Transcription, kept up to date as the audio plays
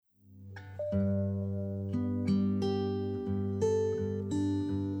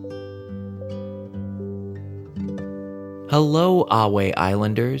Hello, Ahway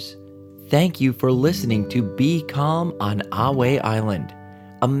Islanders. Thank you for listening to Be Calm on Ahway Island,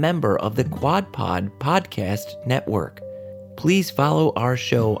 a member of the Quad Pod Podcast Network. Please follow our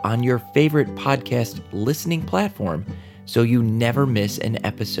show on your favorite podcast listening platform so you never miss an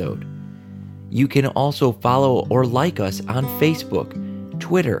episode. You can also follow or like us on Facebook,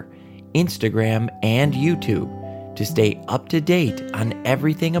 Twitter, Instagram, and YouTube to stay up to date on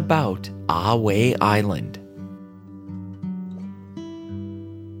everything about Ahway Island.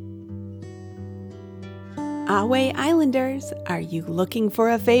 Ahway Islanders, are you looking for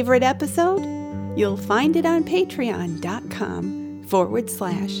a favorite episode? You'll find it on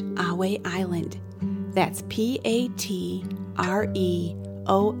patreon.com/Ahway Island. That's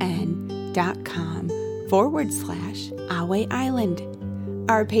patreon.com/Ahway Island.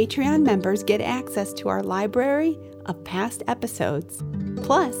 Our Patreon members get access to our library of past episodes,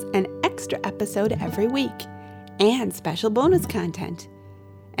 plus an extra episode every week, and special bonus content.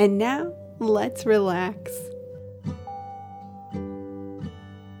 And now, let's relax.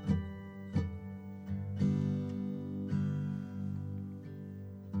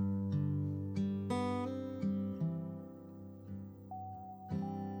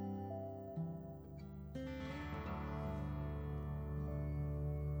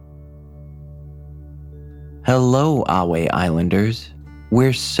 Hello, Ahway Islanders.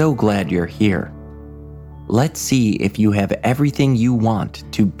 We're so glad you're here. Let's see if you have everything you want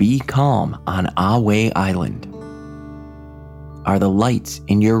to be calm on Ahway Island. Are the lights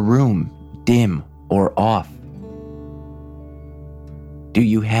in your room dim or off? Do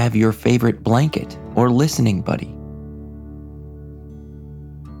you have your favorite blanket or listening buddy?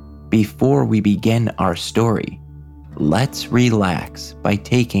 Before we begin our story, let's relax by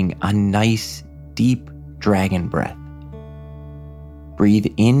taking a nice, deep dragon breath. Breathe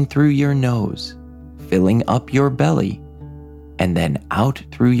in through your nose, filling up your belly, and then out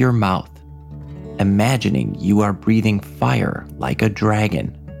through your mouth, imagining you are breathing fire like a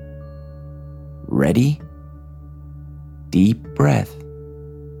dragon. Ready? Deep breath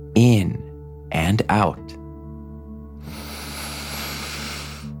in and out.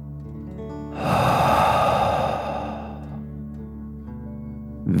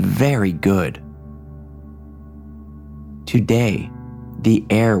 Very good. Today, the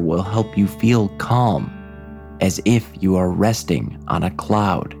air will help you feel calm, as if you are resting on a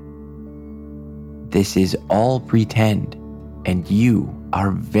cloud. This is all pretend, and you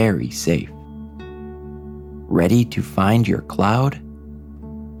are very safe. Ready to find your cloud?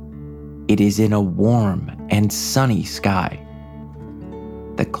 It is in a warm and sunny sky.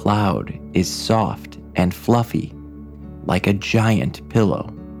 The cloud is soft and fluffy, like a giant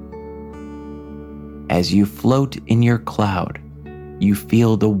pillow. As you float in your cloud, you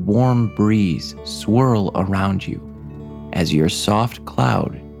feel the warm breeze swirl around you as your soft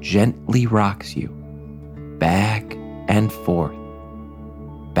cloud gently rocks you back and forth,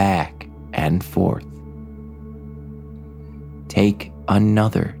 back and forth. Take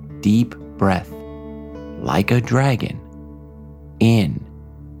another deep breath, like a dragon, in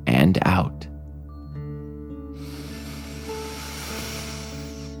and out.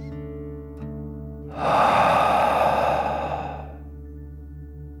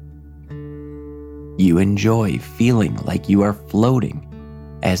 You enjoy feeling like you are floating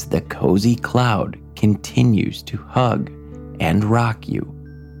as the cozy cloud continues to hug and rock you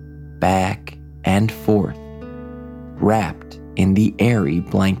back and forth, wrapped in the airy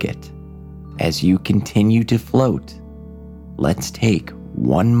blanket. As you continue to float, let's take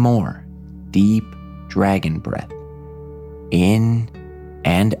one more deep dragon breath, in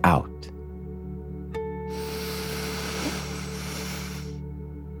and out.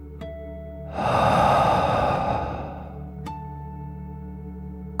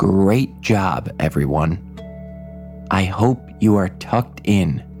 Great job, everyone. I hope you are tucked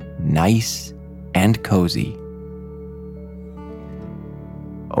in nice and cozy.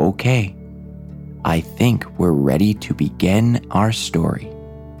 Okay, I think we're ready to begin our story.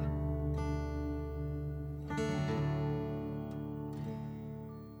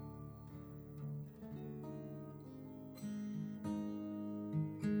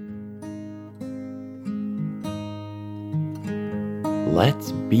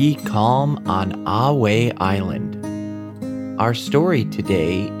 Let's be calm on Ahway Island. Our story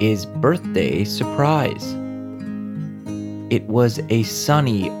today is Birthday Surprise. It was a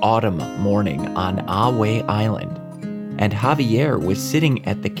sunny autumn morning on Ahway Island, and Javier was sitting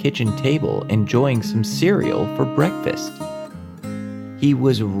at the kitchen table enjoying some cereal for breakfast. He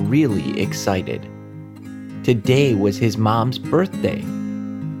was really excited. Today was his mom's birthday.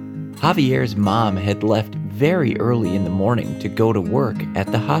 Javier's mom had left very early in the morning to go to work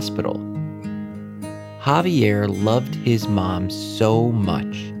at the hospital. Javier loved his mom so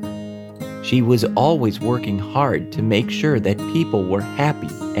much. She was always working hard to make sure that people were happy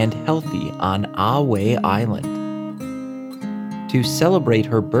and healthy on Ahway Island. To celebrate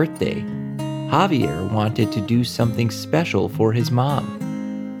her birthday, Javier wanted to do something special for his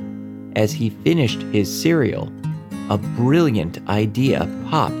mom. As he finished his cereal, a brilliant idea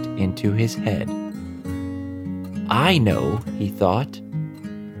popped into his head. I know, he thought.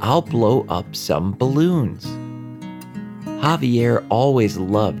 I'll blow up some balloons. Javier always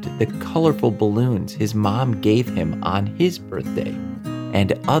loved the colorful balloons his mom gave him on his birthday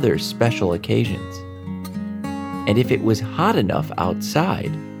and other special occasions. And if it was hot enough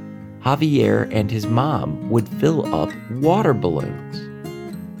outside, Javier and his mom would fill up water balloons.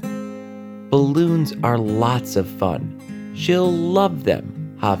 Balloons are lots of fun. She'll love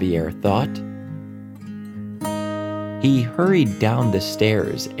them, Javier thought. He hurried down the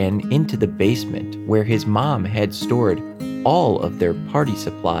stairs and into the basement where his mom had stored all of their party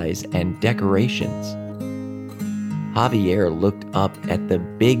supplies and decorations. Javier looked up at the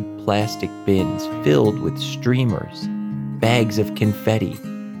big plastic bins filled with streamers, bags of confetti,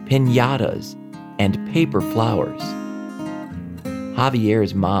 piñatas, and paper flowers.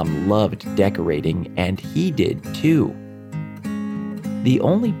 Javier's mom loved decorating, and he did too. The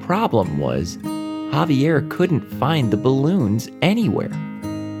only problem was Javier couldn't find the balloons anywhere.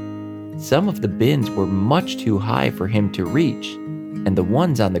 Some of the bins were much too high for him to reach, and the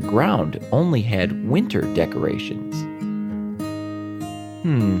ones on the ground only had winter decorations.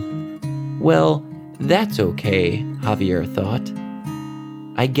 Well, that's okay, Javier thought.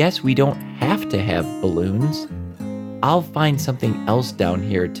 I guess we don't have to have balloons. I'll find something else down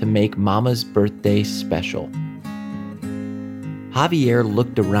here to make Mama's birthday special. Javier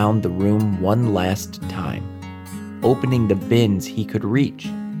looked around the room one last time, opening the bins he could reach.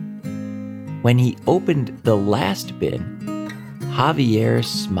 When he opened the last bin, Javier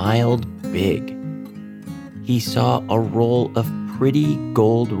smiled big. He saw a roll of pretty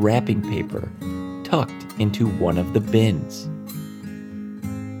gold wrapping paper tucked into one of the bins.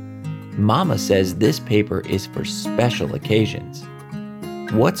 Mama says this paper is for special occasions.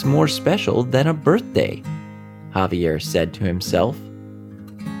 What's more special than a birthday? Javier said to himself.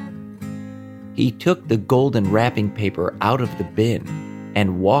 He took the golden wrapping paper out of the bin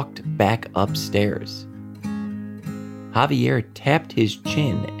and walked back upstairs. Javier tapped his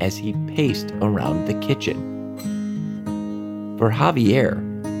chin as he paced around the kitchen. For Javier,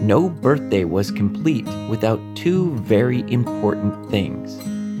 no birthday was complete without two very important things: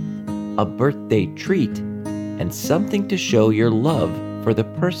 a birthday treat and something to show your love for the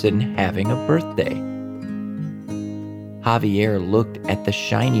person having a birthday. Javier looked at the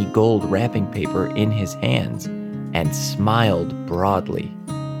shiny gold wrapping paper in his hands and smiled broadly.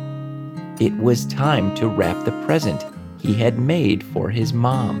 It was time to wrap the present he had made for his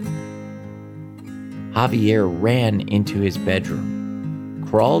mom. Javier ran into his bedroom,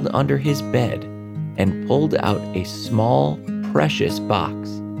 crawled under his bed, and pulled out a small, precious box.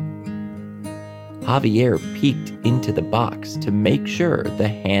 Javier peeked into the box to make sure the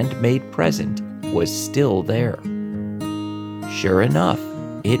handmade present was still there. Sure enough,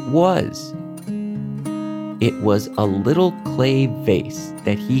 it was. It was a little clay vase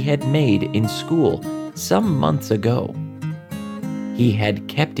that he had made in school some months ago. He had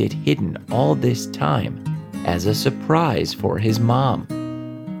kept it hidden all this time as a surprise for his mom.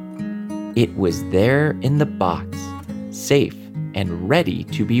 It was there in the box, safe and ready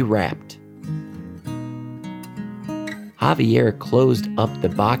to be wrapped. Javier closed up the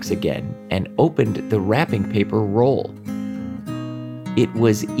box again and opened the wrapping paper roll. It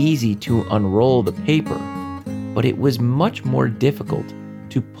was easy to unroll the paper, but it was much more difficult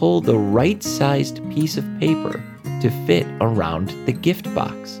to pull the right-sized piece of paper to fit around the gift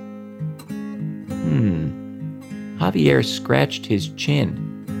box. Javier scratched his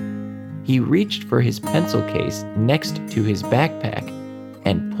chin. He reached for his pencil case next to his backpack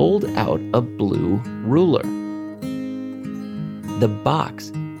and pulled out a blue ruler. The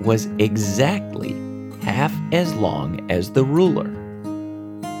box was exactly half as long as the ruler.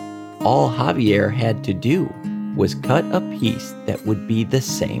 All Javier had to do was cut a piece that would be the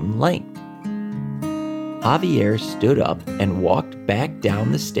same length. Javier stood up and walked back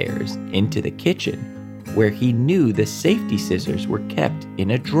down the stairs into the kitchen, where he knew the safety scissors were kept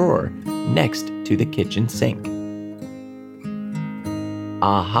in a drawer next to the kitchen sink.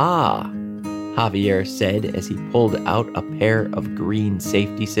 Aha! Javier said as he pulled out a pair of green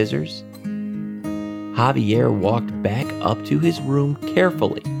safety scissors. Javier walked back up to his room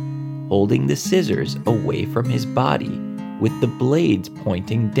carefully, holding the scissors away from his body with the blades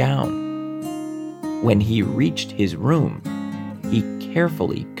pointing down. When he reached his room, he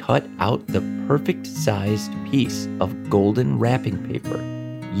carefully cut out the perfect-sized piece of golden wrapping paper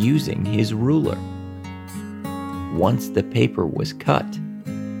using his ruler. Once the paper was cut,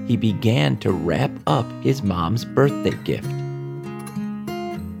 he began to wrap up his mom's birthday gift.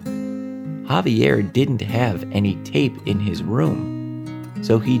 Javier didn't have any tape in his room,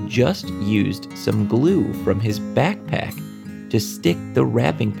 so he just used some glue from his backpack to stick the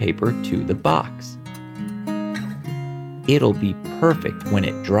wrapping paper to the box. "It'll be perfect when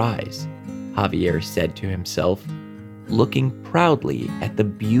it dries," Javier said to himself, looking proudly at the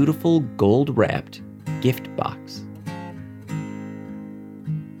beautiful gold-wrapped gift box.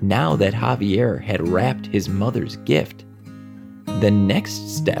 Now that Javier had wrapped his mother's gift, the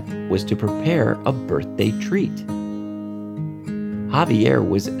next step was to prepare a birthday treat. Javier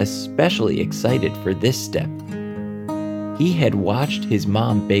was especially excited for this step. He had watched his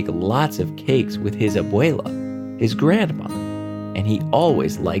mom bake lots of cakes with his abuela, his grandma, and he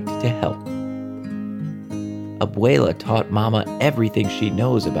always liked to help. Abuela taught Mama everything she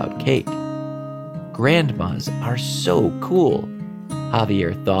knows about cake. Grandmas are so cool,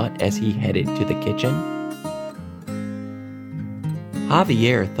 Javier thought as he headed to the kitchen.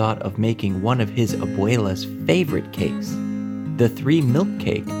 Javier thought of making one of his abuela's favorite cakes, the 3 milk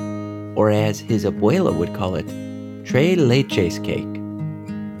cake, or as his abuela would call it, tres leches cake.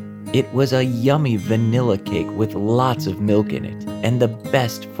 It was a yummy vanilla cake with lots of milk in it and the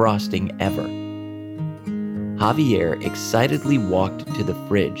best frosting ever. Javier excitedly walked to the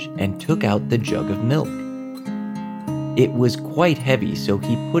fridge and took out the jug of milk. It was quite heavy, so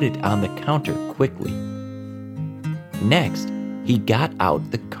he put it on the counter quickly. Next, he got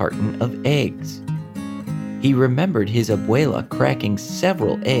out the carton of eggs. He remembered his abuela cracking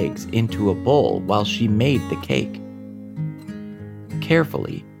several eggs into a bowl while she made the cake.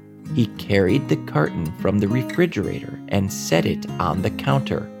 Carefully, he carried the carton from the refrigerator and set it on the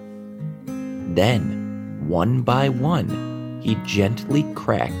counter. Then, one by one, he gently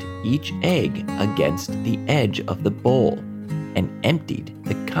cracked each egg against the edge of the bowl and emptied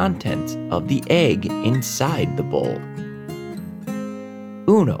the contents of the egg inside the bowl.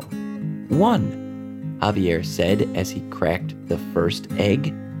 "Uno, 1, Javier said as he cracked the first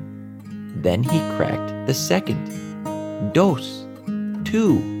egg. Then he cracked the second. "Dos,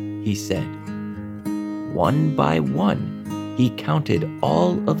 2, he said. One by one, he counted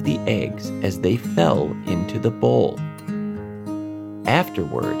all of the eggs as they fell into the bowl.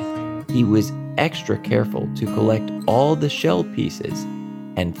 Afterward, he was extra careful to collect all the shell pieces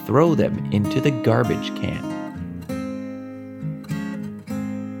and throw them into the garbage can.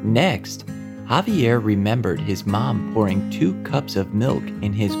 Next, Javier remembered his mom pouring 2 cups of milk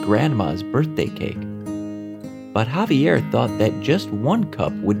in his grandma's birthday cake. But Javier thought that just 1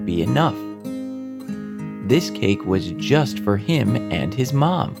 cup would be enough. This cake was just for him and his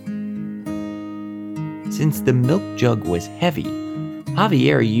mom. Since the milk jug was heavy,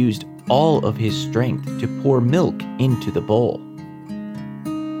 Javier used all of his strength to pour milk into the bowl.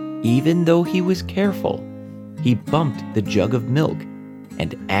 Even though he was careful, he bumped the jug of milk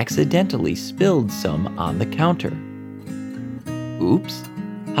and accidentally spilled some on the counter. "Oops,"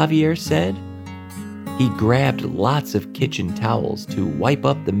 Javier said. He grabbed lots of kitchen towels to wipe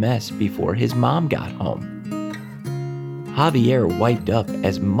up the mess before his mom got home. Javier wiped up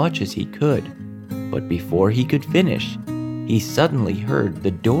as much as he could, but before he could finish, he suddenly heard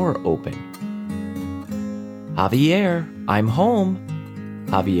the door open. "Javier, I'm home,"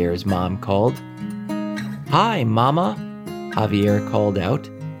 Javier's mom called. "Hi, Mama," Javier called out,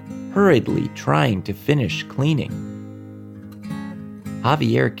 hurriedly trying to finish cleaning.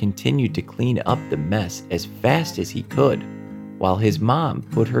 Javier continued to clean up the mess as fast as he could, while his mom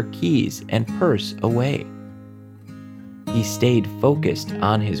put her keys and purse away. He stayed focused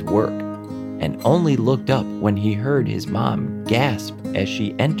on his work and only looked up when he heard his mom gasp as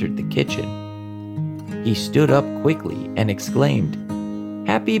she entered the kitchen. He stood up quickly and exclaimed,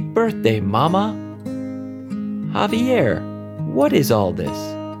 "Happy birthday, Mama!" "Javier, what is all this?"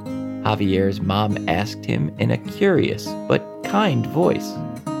 Javier's mom asked him in a curious but kind voice.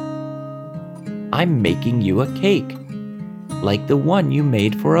 "I'm making you a cake, like the one you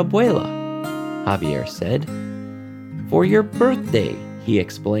made for Abuela," Javier said. "For your birthday," he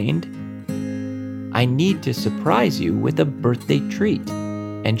explained. "I need to surprise you with a birthday treat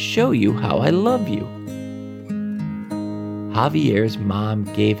and show you how I love you." Javier's mom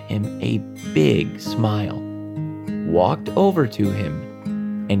gave him a big smile, walked over to him,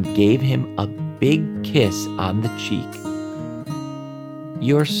 and gave him a big kiss on the cheek.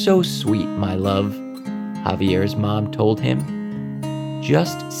 "You're so sweet, my love," Javier's mom told him.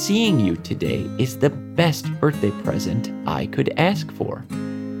 "Just seeing you today is the best birthday present I could ask for."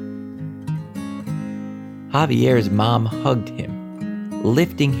 Javier's mom hugged him,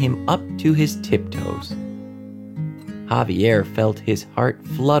 lifting him up to his tiptoes. Javier felt his heart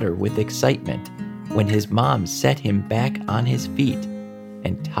flutter with excitement when his mom set him back on his feet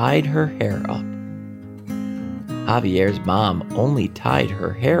and tied her hair up. Javier's mom only tied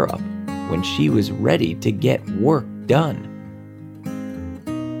her hair up when she was ready to get work done.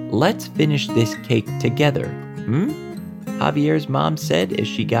 "Let's finish this cake together, Javier's mom said as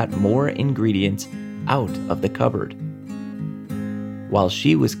she got more ingredients out of the cupboard. While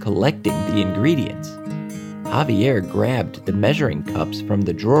she was collecting the ingredients, Javier grabbed the measuring cups from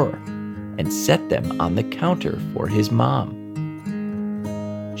the drawer and set them on the counter for his mom.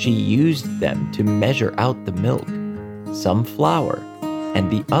 She used them to measure out the milk, some flour, and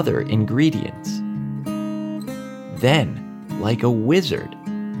the other ingredients. Then, like a wizard,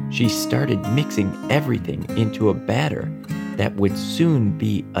 she started mixing everything into a batter that would soon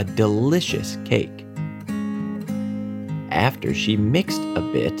be a delicious cake. After she mixed a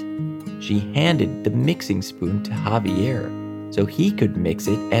bit, she handed the mixing spoon to Javier so he could mix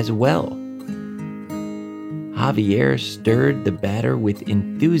it as well. Javier stirred the batter with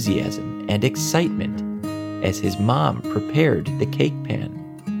enthusiasm and excitement as his mom prepared the cake pan.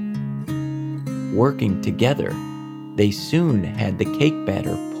 Working together, they soon had the cake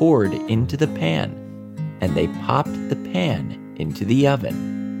batter poured into the pan, and they popped the pan into the oven.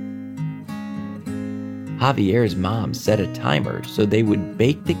 Javier's mom set a timer so they would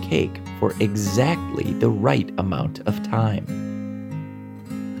bake the cake for exactly the right amount of time.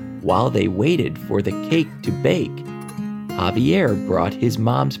 While they waited for the cake to bake, Javier brought his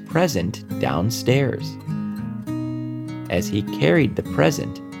mom's present downstairs. As he carried the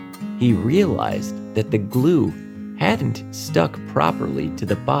present, he realized that the glue hadn't stuck properly to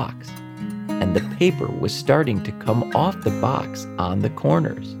the box, and the paper was starting to come off the box on the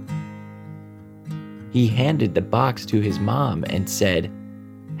corners. He handed the box to his mom and said,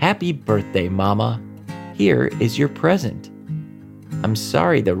 "Happy birthday, Mama. Here is your present. I'm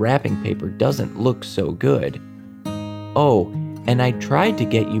sorry the wrapping paper doesn't look so good. Oh, and I tried to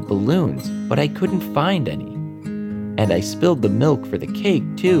get you balloons, but I couldn't find any. And I spilled the milk for the cake,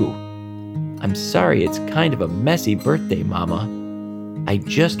 too. I'm sorry it's kind of a messy birthday, Mama. I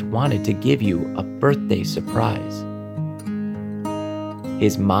just wanted to give you a birthday surprise."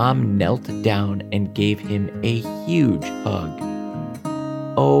 His mom knelt down and gave him a huge hug.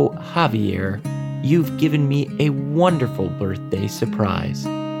 "Oh, Javier, you've given me a wonderful birthday surprise.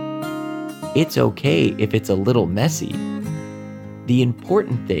 It's okay if it's a little messy. The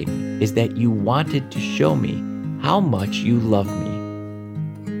important thing is that you wanted to show me how much you love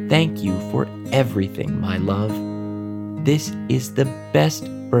me. Thank you for everything, my love. This is the best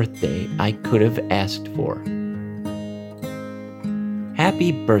birthday I could have asked for."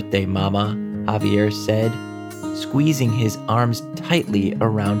 "Happy birthday, Mama," Javier said, squeezing his arms tightly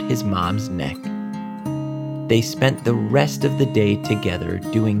around his mom's neck. They spent the rest of the day together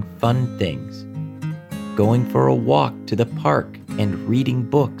doing fun things, going for a walk to the park and reading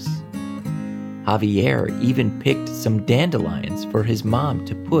books. Javier even picked some dandelions for his mom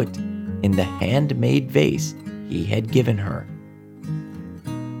to put in the handmade vase he had given her.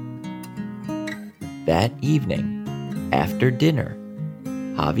 That evening, after dinner,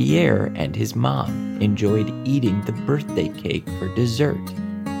 Javier and his mom enjoyed eating the birthday cake for dessert.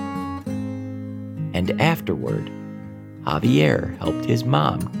 And afterward, Javier helped his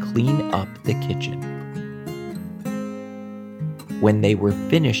mom clean up the kitchen. When they were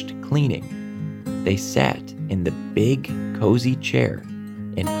finished cleaning, they sat in the big, cozy chair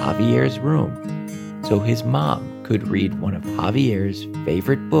in Javier's room so his mom could read one of Javier's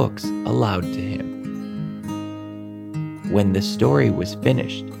favorite books aloud to him. When the story was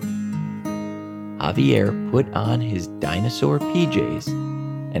finished, Javier put on his dinosaur PJs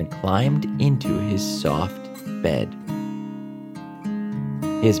and climbed into his soft bed.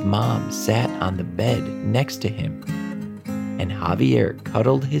 His mom sat on the bed next to him, and Javier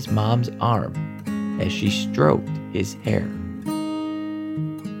cuddled his mom's arm as she stroked his hair.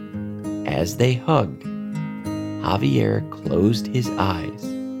 As they hugged, Javier closed his eyes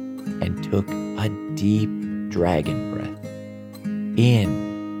and took a deep dragon breath,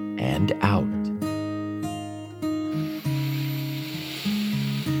 in and out.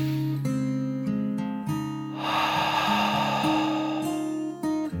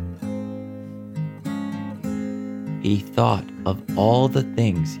 He thought of all the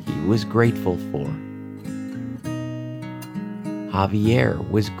things he was grateful for. Javier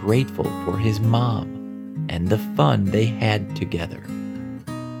was grateful for his mom and the fun they had together.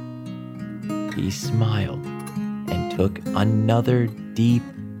 He smiled and took another deep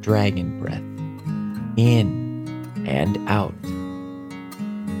dragon breath, in and out.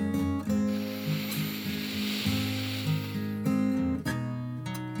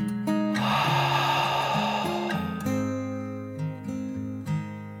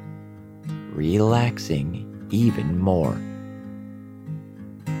 Relaxing even more.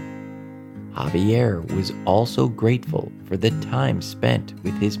 Javier was also grateful for the time spent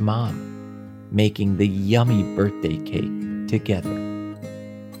with his mom, making the yummy birthday cake together.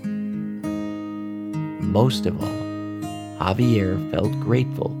 Most of all, Javier felt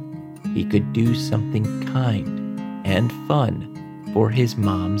grateful he could do something kind and fun for his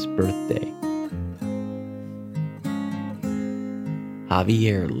mom's birthday.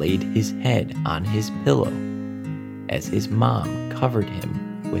 Javier laid his head on his pillow as his mom covered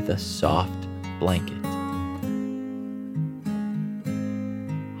him with a soft blanket.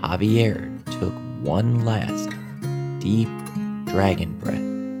 Javier took one last deep dragon breath,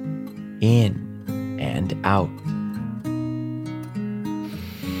 in and out.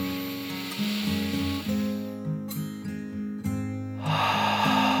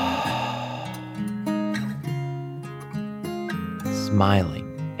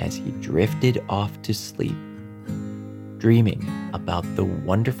 Smiling as he drifted off to sleep, dreaming about the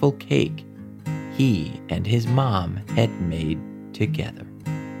wonderful cake he and his mom had made together.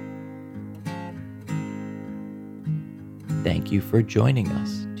 Thank you for joining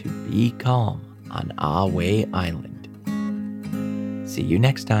us to Be Calm on Ahway Island. See you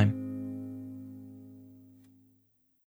next time.